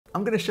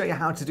I'm going to show you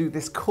how to do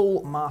this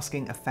cool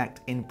masking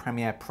effect in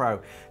Premiere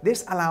Pro.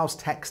 This allows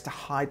text to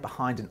hide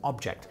behind an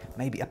object,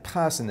 maybe a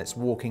person that's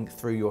walking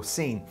through your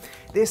scene.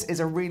 This is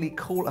a really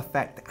cool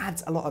effect that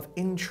adds a lot of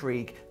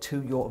intrigue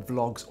to your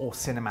vlogs or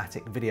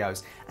cinematic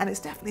videos, and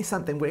it's definitely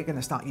something we're going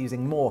to start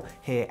using more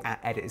here at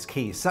Editor's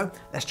Keys. So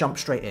let's jump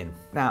straight in.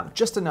 Now,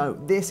 just to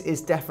note, this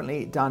is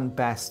definitely done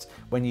best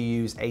when you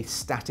use a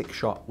static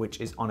shot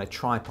which is on a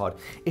tripod.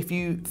 If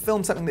you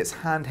film something that's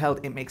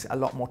handheld, it makes it a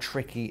lot more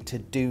tricky to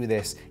do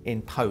this in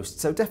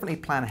post, so definitely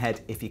plan ahead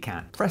if you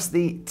can. Press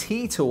the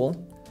T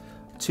tool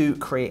to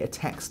create a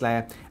text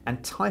layer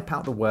and type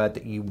out the word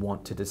that you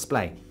want to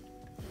display.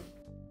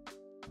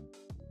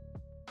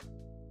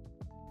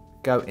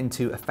 Go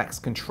into Effects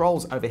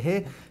Controls over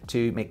here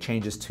to make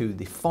changes to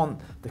the font,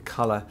 the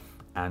color,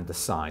 and the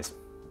size.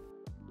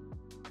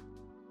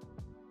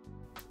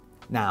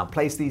 Now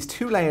place these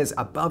two layers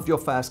above your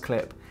first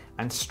clip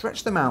and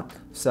stretch them out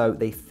so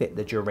they fit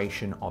the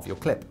duration of your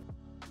clip.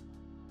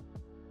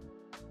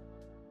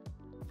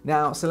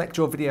 Now select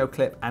your video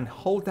clip and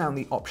hold down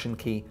the Option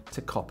key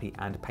to copy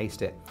and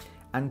paste it,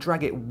 and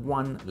drag it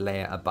one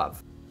layer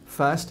above.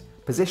 First,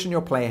 position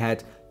your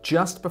playhead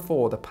just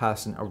before the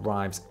person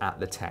arrives at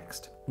the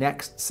text.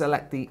 Next,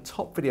 select the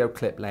top video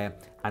clip layer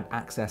and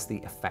access the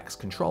Effects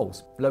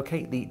Controls.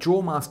 Locate the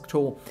Draw Mask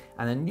tool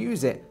and then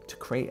use it to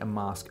create a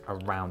mask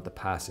around the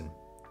person.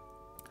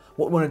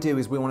 What we want to do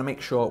is we want to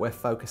make sure we're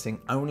focusing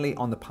only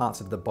on the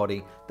parts of the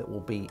body that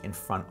will be in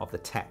front of the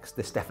text.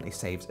 This definitely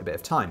saves a bit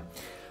of time.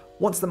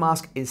 Once the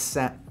mask is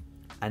set,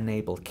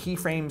 enable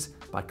keyframes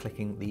by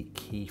clicking the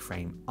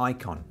keyframe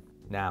icon.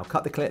 Now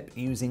cut the clip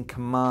using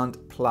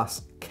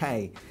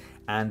Command+K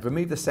and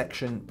remove the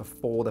section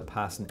before the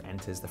person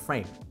enters the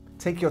frame.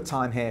 Take your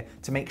time here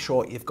to make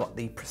sure you've got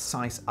the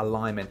precise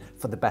alignment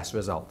for the best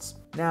results.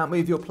 Now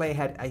move your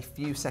playhead a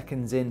few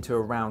seconds into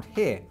around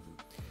here.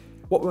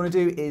 What we want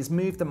to do is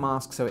move the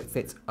mask so it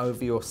fits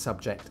over your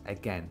subject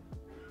again.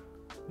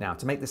 Now,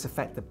 to make this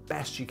effect the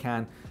best you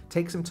can,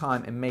 take some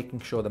time in making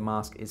sure the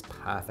mask is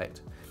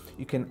perfect.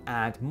 You can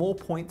add more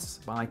points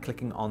by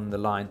clicking on the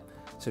line,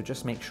 so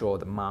just make sure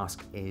the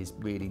mask is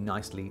really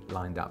nicely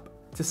lined up.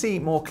 To see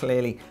more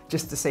clearly,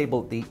 just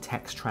disable the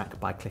text track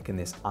by clicking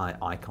this eye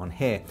icon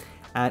here.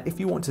 And if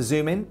you want to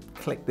zoom in,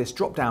 click this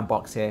drop-down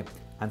box here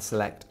and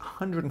select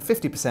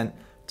 150%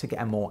 to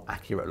get a more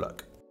accurate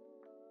look.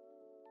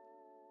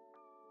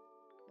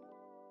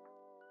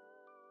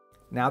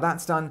 Now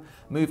that's done,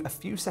 move a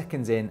few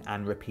seconds in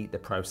and repeat the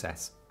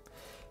process.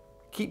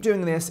 Keep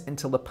doing this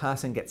until the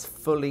person gets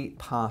fully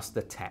past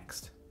the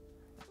text.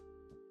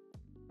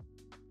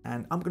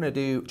 And I'm going to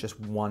do just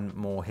one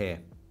more here.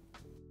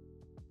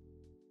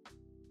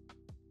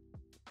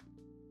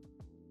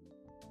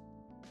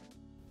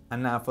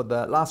 And now for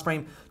the last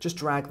frame, just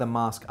drag the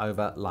mask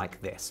over like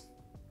this.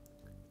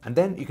 And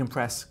then you can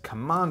press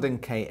Command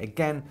and K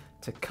again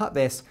to cut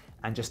this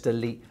and just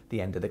delete the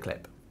end of the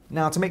clip.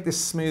 Now to make this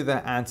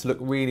smoother and to look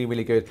really,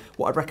 really good,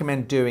 what I'd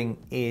recommend doing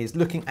is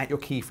looking at your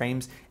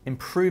keyframes,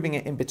 improving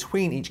it in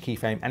between each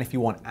keyframe, and if you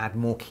want, add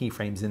more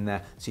keyframes in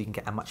there so you can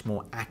get a much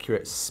more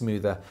accurate,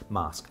 smoother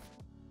mask.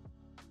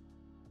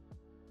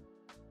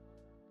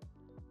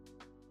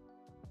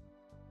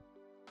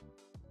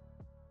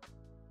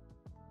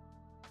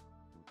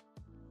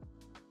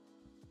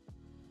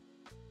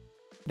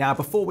 Now,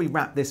 before we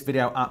wrap this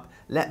video up,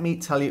 let me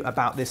tell you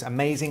about this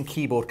amazing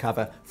keyboard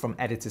cover from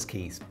Editor's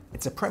Keys.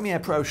 It's a Premiere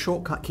Pro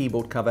shortcut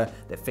keyboard cover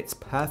that fits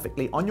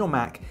perfectly on your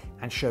Mac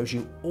and shows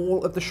you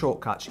all of the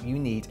shortcuts you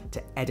need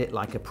to edit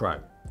like a pro.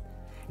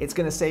 It's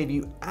going to save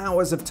you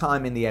hours of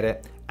time in the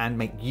edit and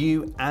make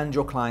you and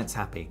your clients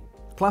happy.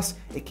 Plus,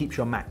 it keeps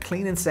your Mac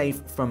clean and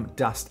safe from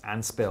dust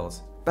and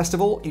spills. Best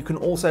of all, you can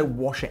also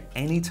wash it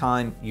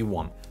anytime you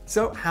want.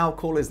 So how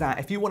cool is that?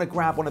 If you want to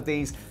grab one of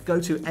these, go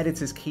to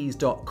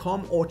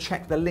editorskeys.com or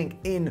check the link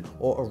in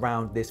or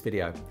around this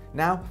video.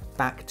 Now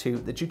back to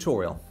the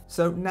tutorial.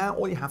 So now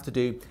all you have to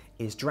do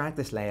is drag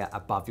this layer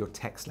above your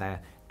text layer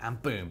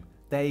and boom,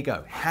 there you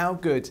go. How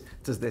good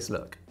does this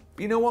look?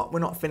 But you know what?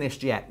 We're not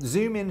finished yet.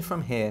 Zoom in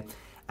from here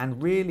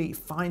and really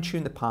fine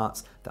tune the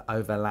parts that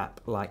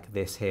overlap like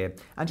this here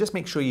and just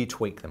make sure you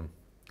tweak them.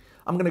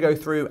 I'm going to go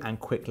through and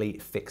quickly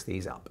fix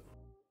these up.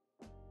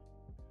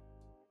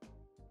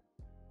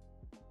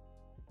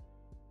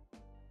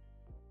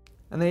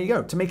 And there you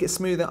go. To make it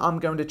smoother, I'm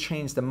going to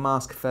change the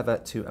mask feather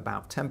to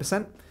about 10%.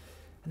 And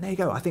there you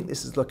go. I think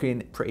this is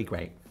looking pretty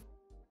great.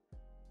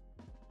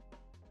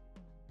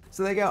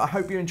 So there you go. I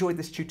hope you enjoyed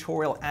this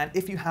tutorial. And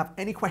if you have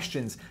any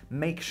questions,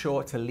 make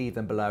sure to leave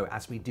them below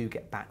as we do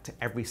get back to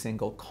every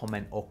single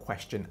comment or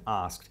question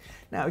asked.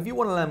 Now, if you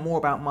want to learn more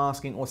about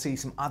masking or see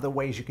some other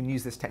ways you can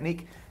use this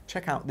technique,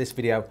 check out this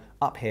video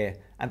up here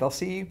and I'll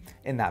see you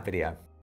in that video.